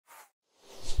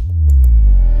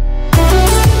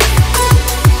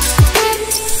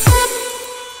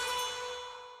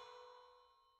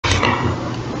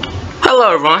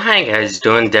Hello everyone, how you guys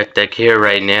doing? Deck here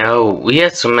right now. We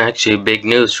had some actually big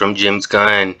news from James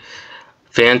Gunn.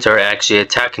 Fans are actually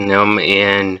attacking him,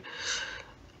 and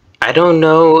I don't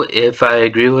know if I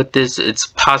agree with this. It's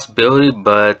a possibility,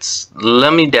 but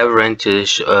let me dive right into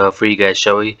this for you guys,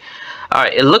 shall we?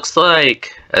 Alright, it looks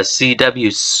like a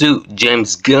CW suit.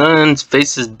 James Gunn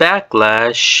faces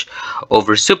backlash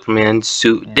over Superman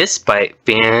suit despite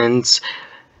fans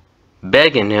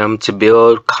begging him to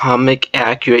build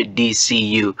comic-accurate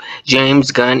DCU.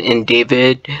 James Gunn and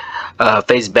David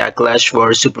face backlash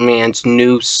for Superman's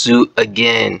new suit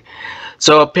again.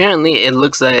 So apparently it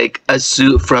looks like a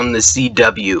suit from the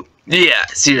CW. Yeah,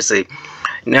 seriously.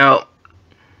 Now,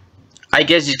 I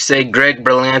guess you could say Greg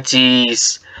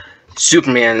Berlanti's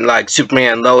Superman, like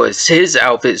Superman Lois, his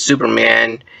outfit,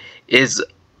 Superman, is...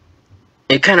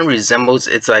 It kind of resembles,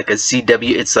 it's like a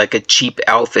CW, it's like a cheap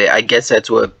outfit. I guess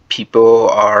that's what people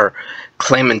are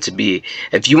claiming to be.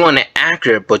 If you want an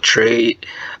accurate portrait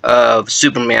of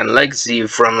Superman legacy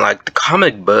from like the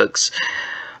comic books,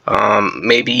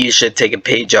 maybe you should take a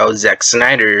page out of Zack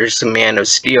Snyder's Man of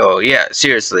Steel. Yeah,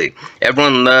 seriously.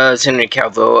 Everyone loves Henry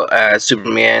Cavill as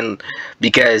Superman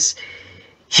because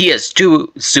he has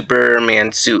two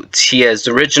Superman suits. He has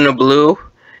the original blue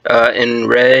in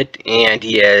red, and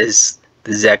he has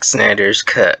the Zack Snyder's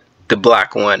cut, the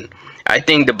black one. I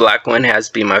think the black one has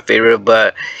to be my favorite,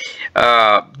 but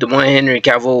the one Henry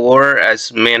Cavill wore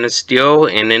as Man of Steel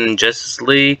and in Justice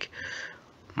League,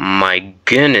 my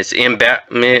goodness, and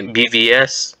Batman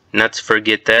BVS, not to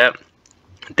forget that.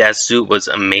 That suit was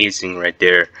amazing right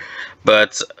there.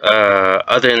 But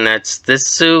other than that, this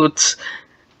suit,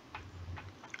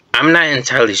 I'm not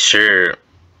entirely sure.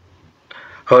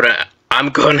 Hold on. I'm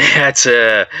going to have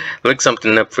to look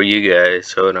something up for you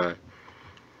guys. Hold on.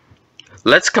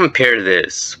 Let's compare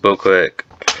this real quick.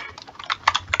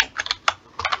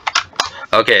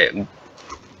 Okay.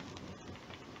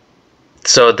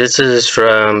 So this is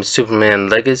from Superman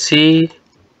Legacy.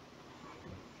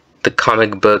 The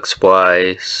comic books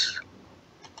wise.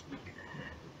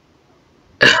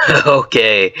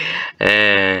 Okay.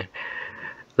 And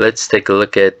let's take a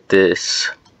look at this.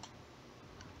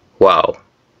 Wow.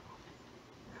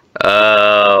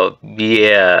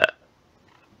 Yeah.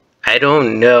 I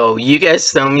don't know. You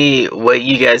guys tell me what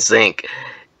you guys think.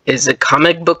 Is it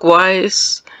comic book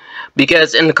wise?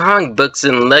 Because in the comic books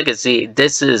in Legacy,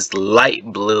 this is light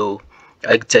blue.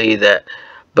 I can tell you that.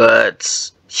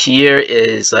 But here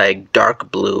is like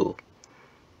dark blue.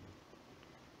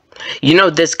 You know,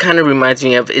 this kind of reminds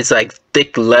me of, it's like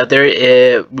thick leather.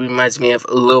 It reminds me of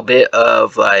a little bit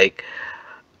of like,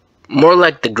 more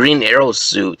like the Green Arrow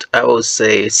suit, I would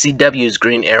say. CW's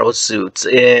Green Arrow suits,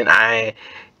 and I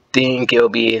think it'll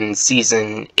be in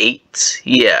season 8.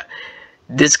 Yeah,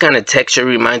 this kind of texture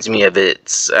reminds me of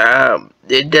it.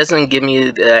 It doesn't give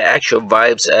me the actual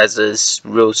vibes as a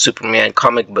real Superman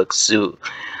comic book suit.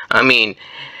 I mean,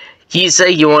 he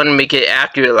said you want to make it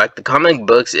accurate like the comic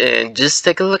books, and just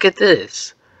take a look at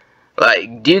this.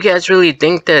 Like, do you guys really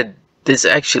think that this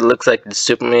actually looks like the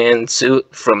Superman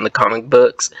suit from the comic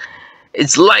books?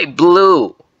 It's light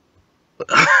blue.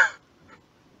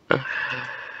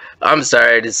 I'm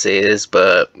sorry to say this,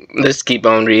 but let's keep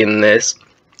on reading this.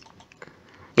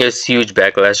 There's huge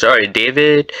backlash. Alright,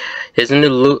 David, his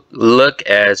new look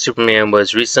as Superman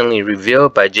was recently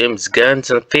revealed by James Gunn,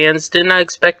 and fans did not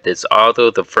expect this,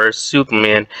 although the first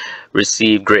Superman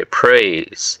received great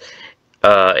praise.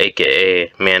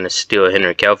 AKA Man of Steel,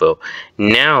 Henry Cavill,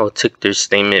 now took their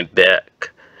statement back.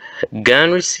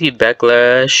 Gunn received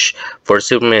backlash for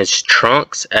Superman's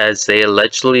trunks as they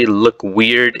allegedly look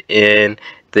weird in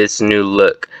this new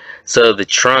look. So the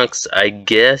trunks, I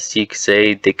guess you could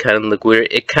say they kind of look weird.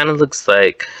 It kind of looks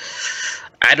like,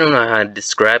 I don't know how to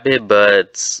describe it,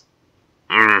 but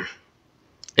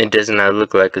it does not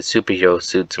look like a superhero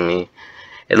suit to me.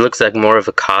 It looks like more of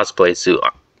a cosplay suit.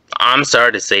 I'm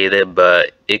sorry to say that,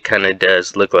 but it kind of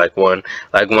does look like one.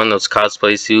 Like one of those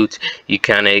cosplay suits you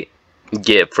kind of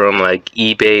get from like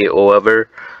eBay or whatever.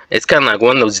 It's kind of like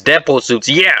one of those depot suits.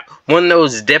 Yeah, one of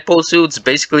those depot suits,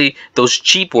 basically those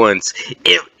cheap ones.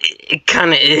 It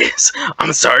kind of is.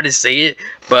 I'm sorry to say it,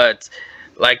 but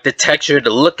like the texture, the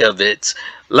look of it.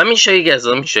 Let me show you guys.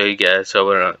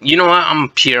 So you know what? I'm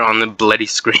up here on the bloody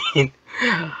screen.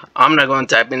 I'm not going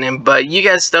to type it in, but you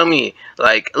guys tell me,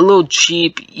 like a little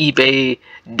cheap eBay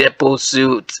depot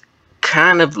suit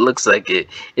kind of looks like it.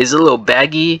 It's a little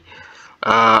baggy.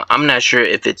 I'm not sure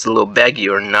if it's a little baggy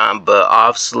or not, but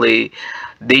obviously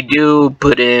they do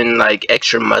put in like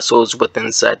extra muscles within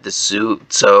inside the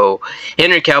suit. So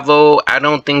Henry Cavill, I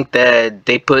don't think that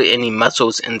they put any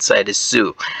muscles inside his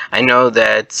suit. I know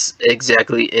that's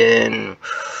exactly in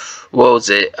what was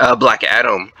it, Black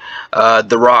Adam,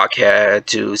 The Rock had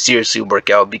to seriously work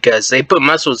out because they put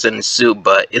muscles in the suit,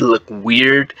 but it looked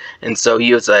weird, and so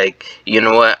he was like, you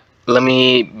know what? Let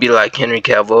me be like Henry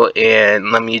Cavill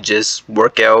and let me just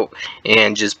work out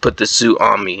and just put the suit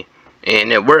on me,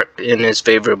 and it worked in his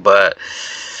favor. But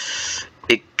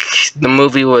the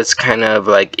movie was kind of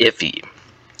like iffy.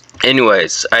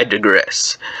 Anyways, I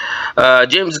digress.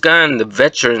 James Gunn, the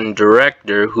veteran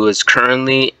director who is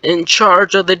currently in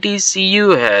charge of the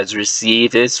DCU, has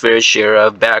received his fair share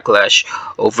of backlash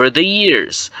over the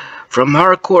years from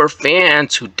hardcore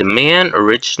fans who demand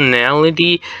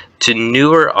originality to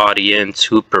newer audience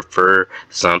who prefer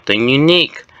something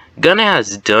unique. Gunn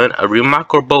has done a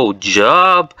remarkable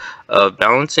job of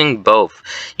balancing both.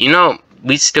 You know,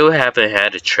 we still haven't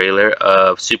had a trailer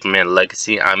of Superman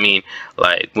Legacy. I mean,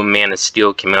 like when Man of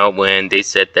Steel came out, when they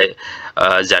said that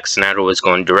Zack Snyder was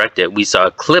going to direct it, we saw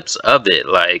clips of it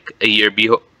like a year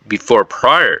before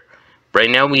prior. Right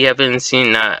now, we haven't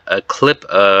seen not a clip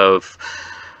of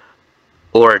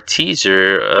or a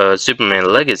teaser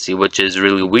Superman Legacy, which is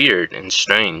really weird and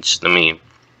strange to me.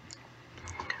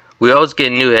 We always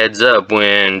get new heads up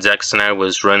when Zack Snyder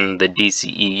was running the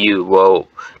DCEU. Well,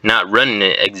 not running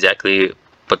it exactly,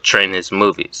 but portraying his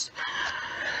movies.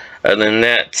 Other than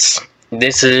that,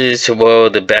 this is,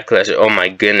 well, the backlash. Oh my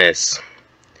goodness.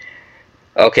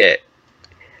 Okay.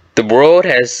 The world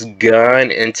has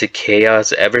gone into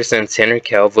chaos ever since Henry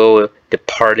Cavill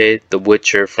departed the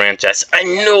Witcher franchise. I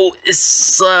know it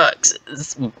sucks.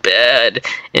 It's bad.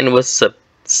 And was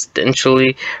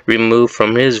substantially removed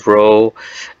from his role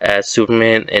as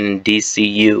Superman in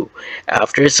DCU.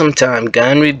 After some time,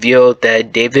 Gunn revealed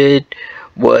that David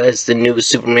was the new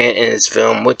Superman in his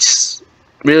film, which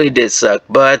really did suck.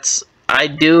 But I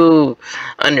do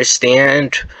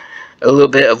understand a little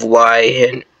bit of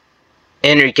why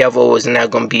Henry Cavill was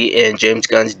not going to be in James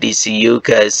Gunn's DCU,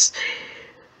 because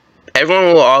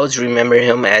everyone will always remember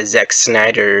him as Zack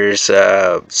Snyder's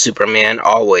Superman,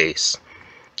 always.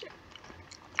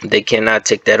 They cannot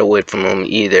take that away from him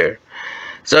either.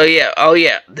 So yeah, oh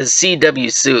yeah, the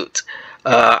CW suit.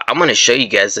 I'm going to show you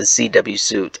guys the CW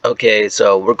suit. Okay,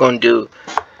 so we're going to do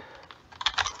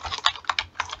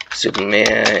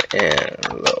Superman and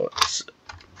Lois.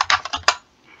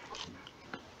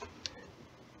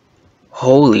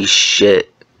 Holy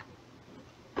shit.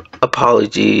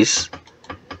 Apologies.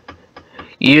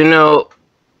 You know,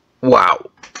 wow.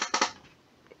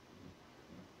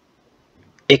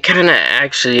 It kind of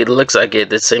actually looks like it,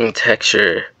 the same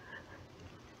texture.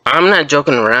 I'm not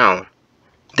joking around.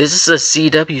 This is a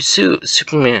CW suit,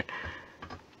 Superman.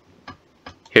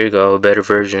 Here you go, a better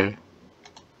version.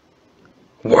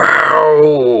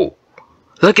 Wow.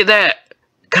 Look at that.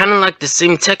 Kind of like the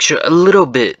same texture, a little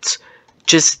bit.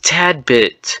 Just a tad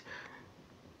bit.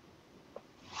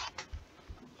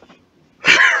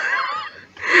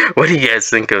 What do you guys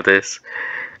think of this?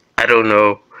 I don't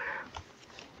know.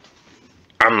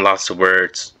 I'm lost of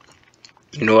words.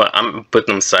 You know what? I'm gonna put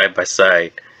them side by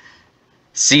side.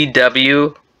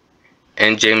 CW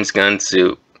and James Gunn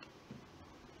suit.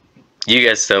 You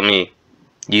guys tell me.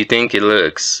 You think it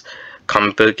looks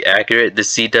comic book accurate? The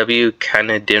CW kind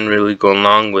of didn't really go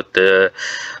along with the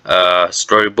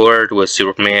storyboard with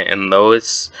Superman and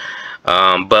Lois,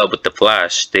 but with the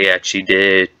Flash, they actually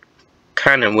did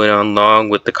kind of went along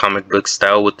with the comic book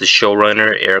style with the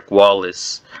showrunner Eric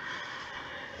Wallace.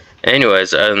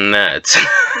 Anyways, other than that,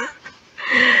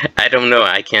 I don't know.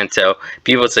 I can't tell.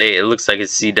 People say it looks like a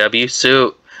CW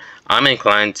suit. I'm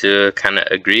inclined to kind of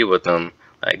agree with them.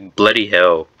 Like, bloody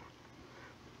hell.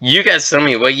 You guys tell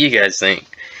me what you guys think.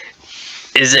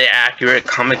 Is it accurate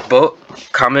comic book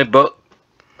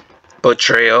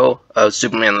portrayal of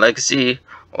Superman Legacy,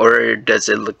 or does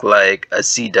it look like a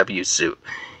CW suit?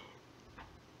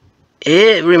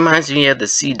 It reminds me of the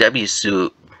CW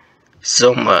suit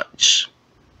so much.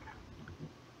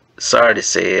 Sorry to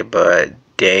say it, but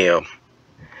damn.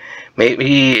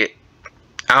 Maybe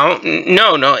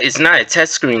no, it's not a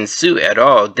test screen suit at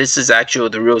all. This is actually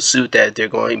the real suit that they're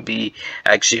going to be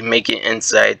actually making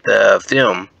inside the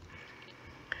film.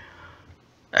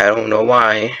 I don't know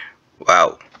why.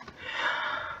 Wow.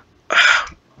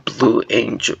 Blue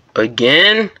Angel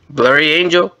again? Blurry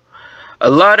Angel? A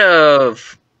lot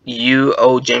of you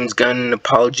owe James Gunn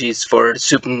apologies for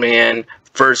Superman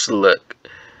first look.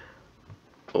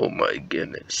 Oh my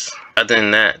goodness. Other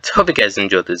than that, hope you guys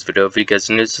enjoyed this video. If you guys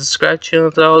are new, subscribe to the channel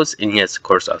as always. And yes, of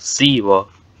course, I'll see you all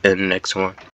in the next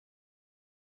one.